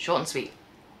 2, short and sweet,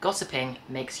 gossiping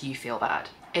makes you feel bad.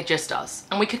 It just does.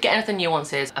 And we could get into the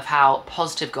nuances of how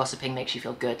positive gossiping makes you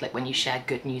feel good, like when you share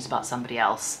good news about somebody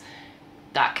else.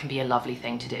 That can be a lovely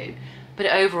thing to do. But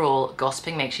overall,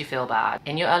 gossiping makes you feel bad.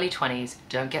 In your early 20s,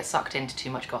 don't get sucked into too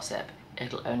much gossip.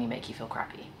 It'll only make you feel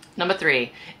crappy. Number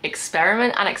 3,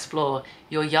 experiment and explore.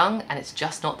 You're young and it's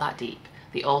just not that deep.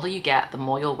 The older you get, the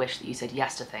more you'll wish that you said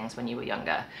yes to things when you were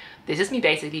younger. This is me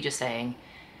basically just saying,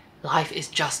 life is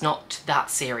just not that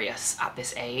serious at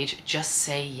this age. Just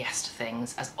say yes to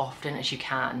things as often as you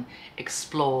can.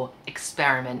 Explore,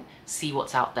 experiment, see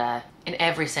what's out there in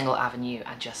every single avenue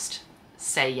and just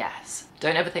say yes.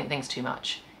 Don't overthink things too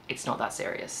much. It's not that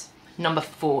serious. Number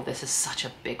 4, this is such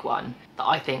a big one that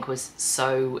I think was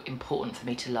so important for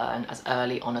me to learn as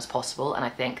early on as possible. And I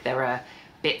think there are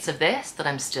bits of this that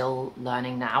I'm still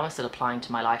learning now and still applying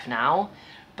to my life now.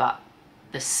 But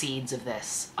the seeds of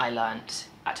this I learned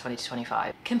at 20 to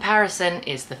 25. Comparison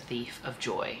is the thief of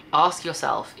joy. Ask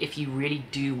yourself if you really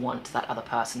do want that other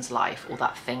person's life or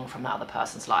that thing from that other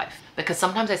person's life. Because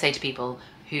sometimes I say to people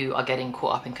who are getting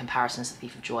caught up in comparison as the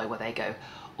thief of joy, where they go,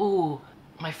 oh,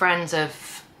 my friends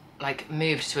have like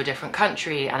moved to a different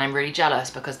country and I'm really jealous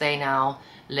because they now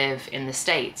live in the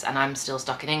States and I'm still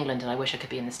stuck in England and I wish I could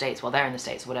be in the States while they're in the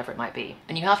States, or whatever it might be.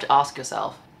 And you have to ask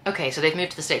yourself, okay, so they've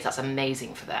moved to the States, that's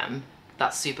amazing for them.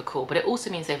 That's super cool, but it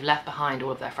also means they've left behind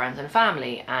all of their friends and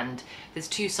family, and there's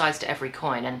two sides to every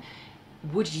coin. And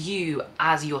would you,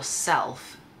 as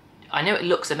yourself, I know it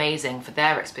looks amazing for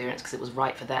their experience because it was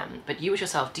right for them, but you as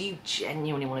yourself, do you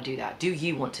genuinely want to do that? Do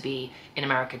you want to be in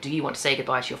America? Do you want to say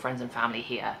goodbye to your friends and family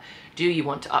here? Do you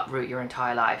want to uproot your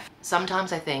entire life?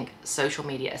 Sometimes I think social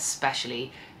media,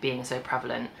 especially being so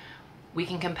prevalent, we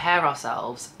can compare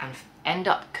ourselves and end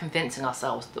up convincing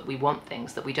ourselves that we want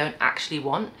things that we don't actually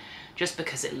want, just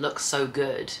because it looks so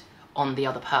good on the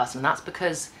other person. And that's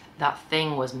because that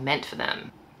thing was meant for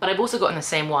them. But I've also gotten the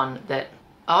same one that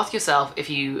ask yourself if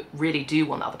you really do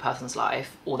want that other person's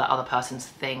life or that other person's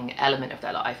thing element of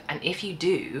their life. And if you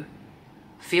do,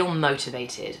 feel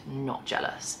motivated, not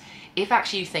jealous. If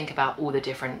actually you think about all the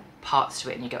different parts to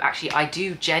it and you go, actually, I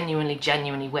do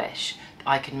genuinely wish that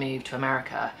I could move to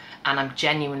America, and I'm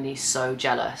genuinely so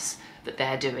jealous that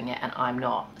they're doing it and I'm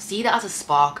not. See that as a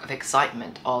spark of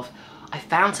excitement of, I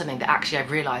found something that actually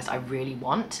I've realized I really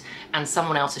want, and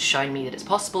someone else has shown me that it's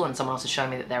possible, and someone else has shown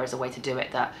me that there is a way to do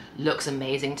it that looks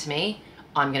amazing to me.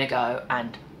 I'm gonna go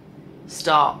and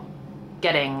start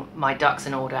getting my ducks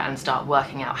in order and start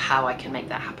working out how I can make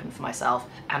that happen for myself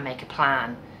and make a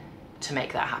plan to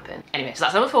make that happen. Anyway, so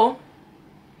that's number 4.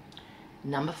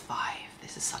 Number 5,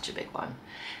 this is such a big one.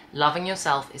 Loving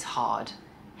yourself is hard.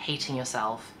 Hating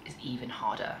yourself is even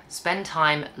harder. Spend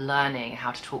time learning how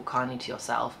to talk kindly to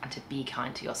yourself and to be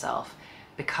kind to yourself.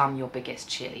 Become your biggest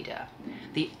cheerleader.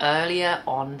 The earlier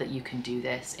on that you can do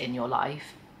this in your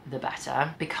life, the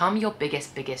better. Become your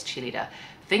biggest cheerleader.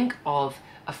 Think of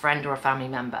a friend or a family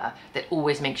member that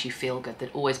always makes you feel good,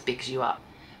 that always bigs you up,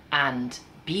 and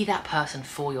be that person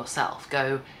for yourself.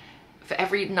 Go, for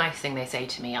every nice thing they say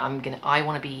to me, I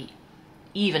want to be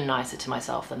even nicer to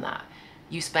myself than that.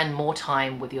 You spend more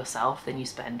time with yourself than you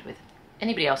spend with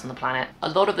anybody else on the planet. A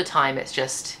lot of the time it's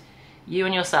just you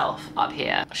and yourself up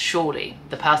here. Surely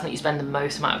the person that you spend the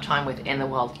most amount of time with in the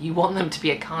world, you want them to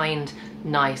be a kind,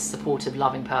 nice, supportive,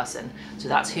 loving person. So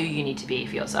that's who you need to be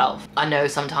for yourself. I know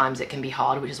sometimes it can be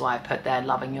hard, which is why I put there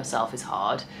loving yourself is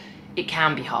hard. It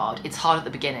can be hard. It's hard at the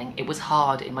beginning. It was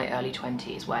hard in my early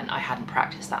 20s when I hadn't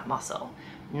practiced that muscle.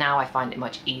 Now I find it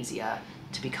much easier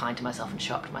to be kind to myself and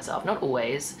show up to myself. Not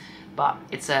always, but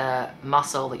it's a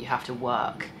muscle that you have to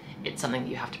work. It's something that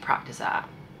you have to practice at.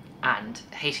 And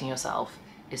hating yourself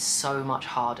is so much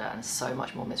harder and so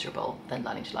much more miserable than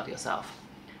learning to love yourself.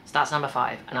 So that's number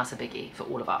 5, and that's a biggie for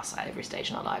all of us at every stage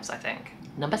in our lives, I think.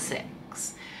 Number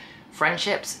 6,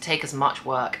 friendships take as much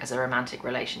work as a romantic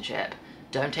relationship.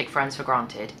 Don't take friends for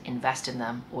granted, invest in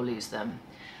them or lose them.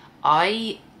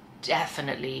 I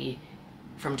definitely,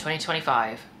 from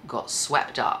 2025, got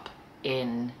swept up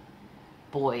in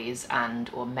boys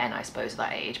or men, I suppose, at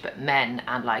that age, but men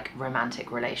and like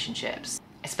romantic relationships.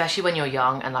 Especially when you're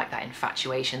young and like that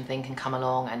infatuation thing can come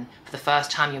along, and for the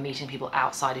first time you're meeting people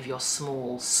outside of your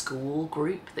small school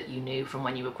group that you knew from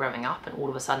when you were growing up, and all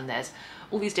of a sudden there's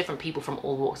all these different people from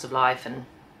all walks of life, and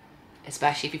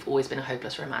especially if you've always been a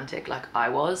hopeless romantic like I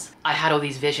was. I had all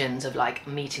these visions of like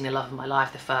meeting the love of my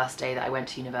life the first day that I went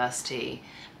to university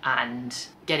and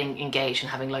getting engaged and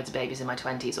having loads of babies in my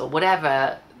 20s, or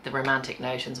whatever the romantic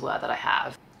notions were that I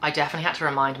have. I definitely had to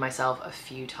remind myself a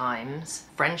few times.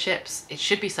 Friendships, it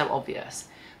should be so obvious,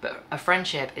 but a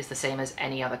friendship is the same as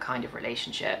any other kind of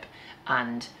relationship.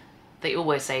 And they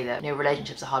always say that, you know,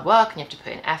 relationships are hard work and you have to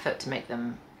put in effort to make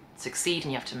them succeed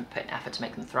and you have to put in effort to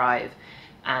make them thrive.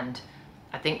 And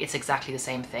I think it's exactly the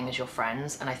same thing as your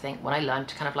friends. And I think when I learned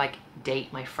to kind of like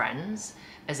date my friends,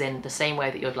 as in the same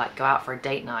way that you'd like go out for a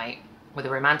date night with a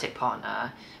romantic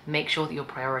partner, make sure that you're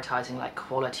prioritizing like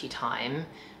quality time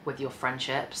with your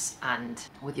friendships and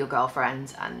with your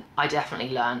girlfriends. And I definitely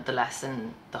learned the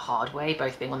lesson the hard way,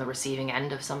 both being on the receiving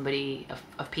end of somebody,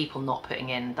 of people not putting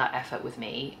in that effort with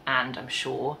me, and I'm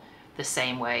sure the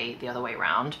same way the other way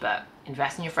around. But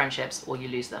invest in your friendships or you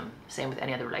lose them. Same with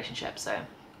any other relationship. So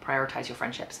prioritize your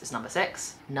friendships is number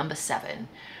 6. Number 7,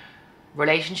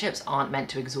 relationships aren't meant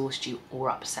to exhaust you or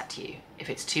upset you. If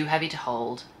it's too heavy to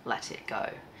hold, let it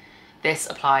go. This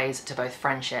applies to both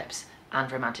friendships and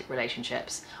romantic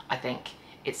relationships. I think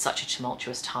it's such a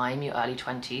tumultuous time, your early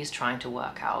 20s, trying to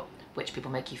work out which people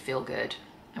make you feel good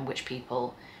and which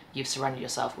people you've surrounded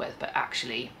yourself with but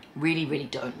actually really, really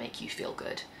don't make you feel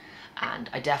good. And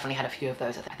I definitely had a few of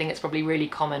those. I think it's probably really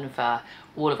common for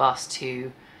all of us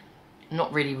to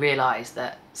not really realize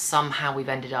that somehow we've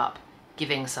ended up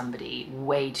giving somebody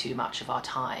way too much of our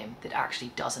time that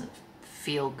actually doesn't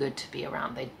feel good to be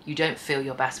around. You don't feel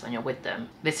your best when you're with them.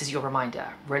 This is your reminder.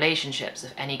 Relationships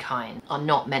of any kind are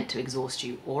not meant to exhaust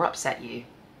you or upset you.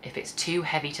 If it's too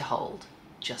heavy to hold,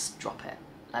 just drop it.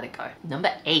 Let it go.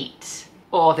 Number 8.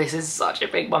 Oh, this is such a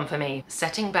big one for me.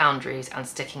 Setting boundaries and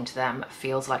sticking to them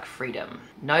feels like freedom.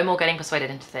 No more getting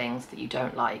persuaded into things that you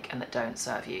don't like and that don't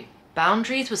serve you.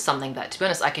 Boundaries was something that, to be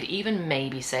honest, I could even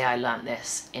maybe say I learned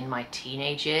this in my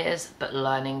teenage years, but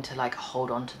learning to like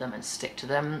hold on to them and stick to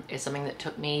them is something that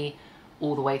took me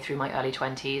all the way through my early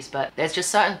 20s. But there's just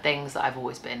certain things that I've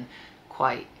always been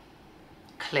quite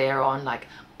clear on. Like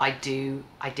I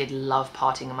did love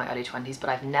partying in my early 20s, but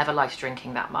I've never liked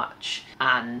drinking that much.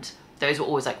 And those were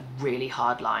always like really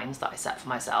hard lines that I set for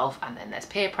myself. And then there's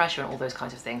peer pressure and all those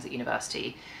kinds of things at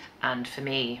university. And for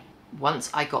me,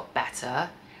 once I got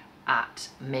better at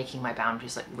making my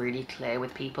boundaries like really clear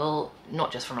with people,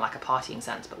 not just from like a partying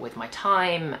sense, but with my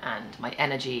time and my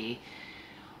energy,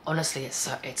 honestly,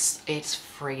 it's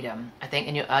freedom. I think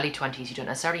in your early 20s, you don't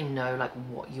necessarily know like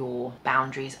what your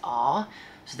boundaries are.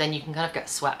 So then you can kind of get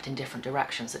swept in different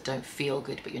directions that don't feel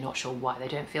good, but you're not sure why they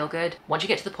don't feel good. Once you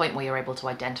get to the point where you're able to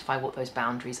identify what those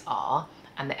boundaries are,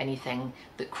 and that anything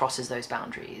that crosses those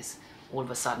boundaries all of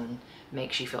a sudden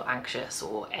makes you feel anxious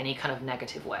or any kind of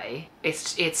negative way,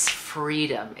 it's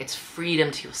freedom. It's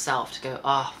freedom to yourself to go,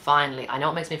 oh, finally, I know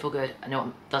what makes me feel good, I know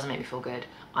what doesn't make me feel good,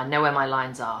 I know where my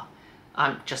lines are,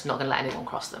 I'm just not gonna let anyone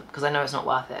cross them because I know it's not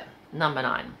worth it. Number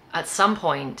 9, at some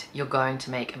point you're going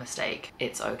to make a mistake.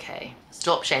 It's okay.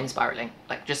 Stop shame spiraling.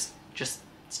 Like just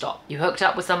stop. You hooked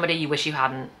up with somebody you wish you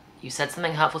hadn't. You said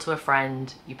something hurtful to a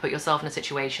friend, you put yourself in a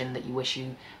situation that you wish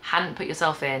you hadn't put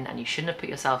yourself in and you shouldn't have put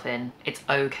yourself in. It's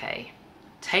okay.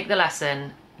 Take the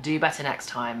lesson, do better next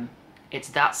time. It's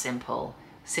that simple.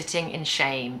 Sitting in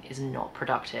shame is not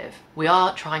productive. We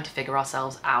are trying to figure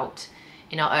ourselves out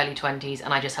in our early 20s,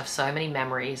 and I just have so many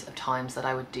memories of times that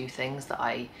I would do things that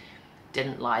I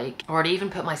didn't like, or I'd even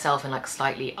put myself in like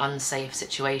slightly unsafe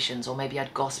situations, or maybe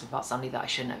I'd gossip about somebody that I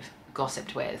shouldn't have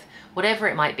gossiped with. Whatever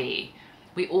it might be,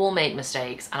 we all make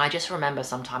mistakes, and I just remember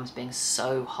sometimes being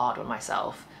so hard on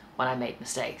myself when I made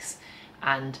mistakes.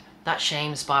 And that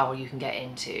shame spiral you can get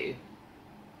into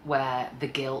where the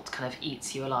guilt kind of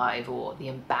eats you alive, or the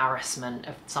embarrassment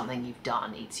of something you've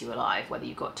done eats you alive, whether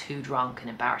you got too drunk and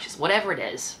embarrassed, whatever it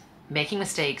is. Making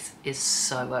mistakes is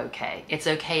so okay. It's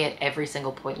okay at every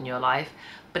single point in your life,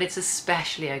 but it's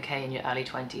especially okay in your early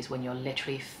 20s when you're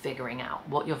literally figuring out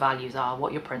what your values are,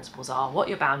 what your principles are, what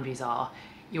your boundaries are.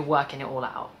 You're working it all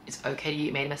out. It's okay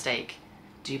you made a mistake.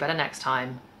 Do better next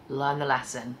time, learn the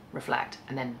lesson, reflect,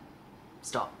 and then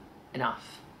stop.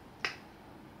 Enough.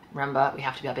 Remember, we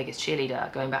have to be our biggest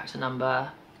cheerleader. Going back to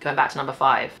number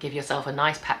 5. Give yourself a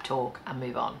nice pep talk and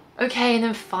move on. Okay, and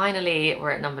then finally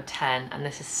we're at number 10, and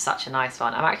this is such a nice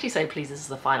one. I'm actually so pleased this is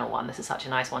the final one. This is such a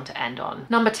nice one to end on.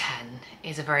 Number 10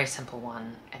 is a very simple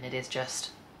one, and it is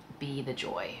just be the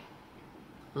joy.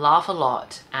 Laugh a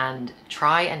lot and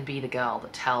try and be the girl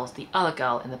that tells the other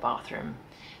girl in the bathroom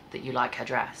that you like her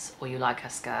dress, or you like her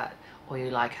skirt, or you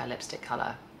like her lipstick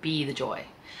color. Be the joy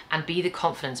and be the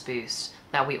confidence boost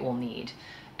that we all need.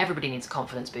 Everybody needs a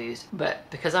confidence boost, but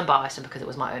because I'm biased and because it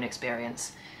was my own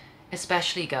experience,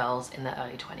 especially girls in their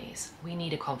early 20s. We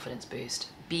need a confidence boost.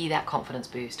 Be that confidence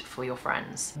boost for your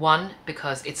friends. One,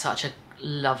 because it's such a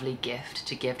lovely gift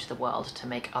to give to the world to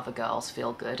make other girls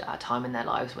feel good at a time in their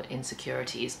lives when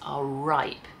insecurities are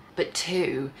ripe. But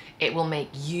two, it will make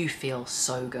you feel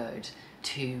so good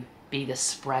to be the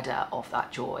spreader of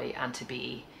that joy and to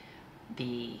be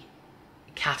the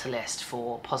catalyst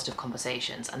for positive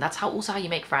conversations. And that's also how you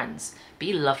make friends.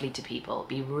 Be lovely to people,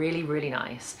 be really, really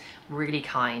nice, really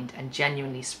kind, and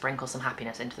genuinely sprinkle some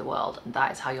happiness into the world. And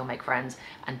that is how you'll make friends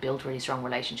and build really strong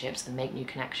relationships and make new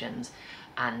connections.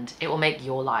 And it will make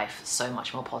your life so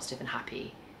much more positive and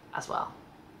happy as well.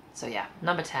 So yeah,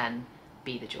 number 10,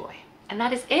 be the joy. And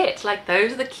that is it. Like,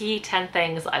 those are the key 10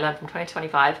 things that I learned from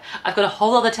 2025. I've got a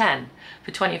whole other 10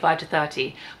 for 25 to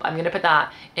 30, but I'm gonna put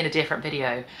that in a different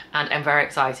video. And I'm very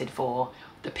excited for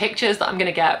the pictures that I'm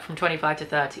gonna get from 25 to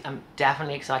 30. I'm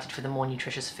definitely excited for the more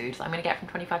nutritious foods that I'm gonna get from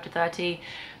 25 to 30.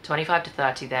 25 to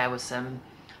 30, there was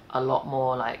a lot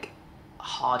more like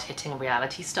hard-hitting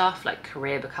reality stuff, like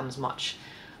career becomes much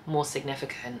more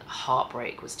significant.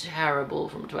 Heartbreak was terrible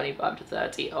from 25 to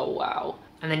 30. Oh wow.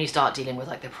 And then you start dealing with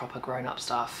like the proper grown-up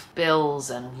stuff, bills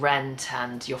and rent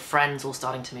and your friends all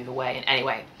starting to move away. And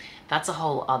anyway, that's a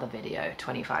whole other video,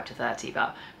 25 to 30.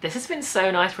 But this has been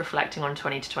so nice reflecting on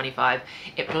 20 to 25.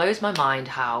 It blows my mind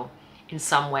how in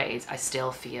some ways I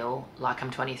still feel like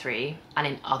I'm 23, and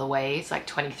in other ways, like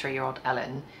 23-year-old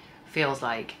Ellen feels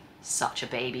like such a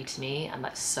baby to me and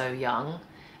like so young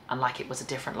and like it was a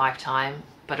different lifetime.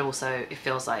 But also it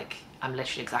feels like I'm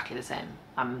literally exactly the same.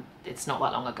 It's not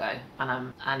that long ago, and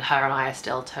her and I are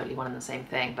still totally one and the same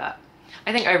thing. But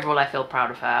I think overall I feel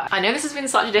proud of her. I know this has been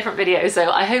such a different video,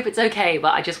 so I hope it's okay,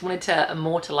 but I just wanted to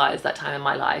immortalize that time in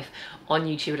my life on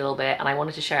YouTube a little bit, and I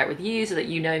wanted to share it with you so that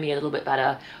you know me a little bit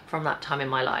better from that time in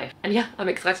my life. And yeah, I'm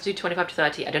excited to do 25 to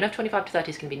 30. I don't know if 25 to 30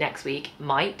 is gonna be next week,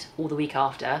 might, or the week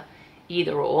after,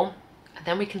 either or. And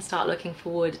then we can start looking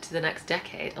forward to the next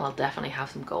decade, and I'll definitely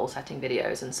have some goal setting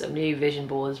videos and some new vision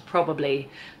boards probably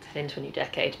to head into a new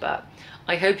decade. But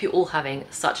I hope you're all having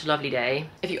such a lovely day.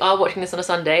 If you are watching this on a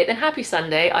Sunday, then happy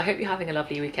Sunday. I hope you're having a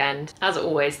lovely weekend. As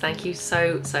always, thank you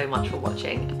so much for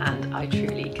watching, and I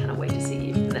truly cannot wait to see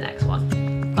you in the next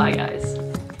one. Bye guys.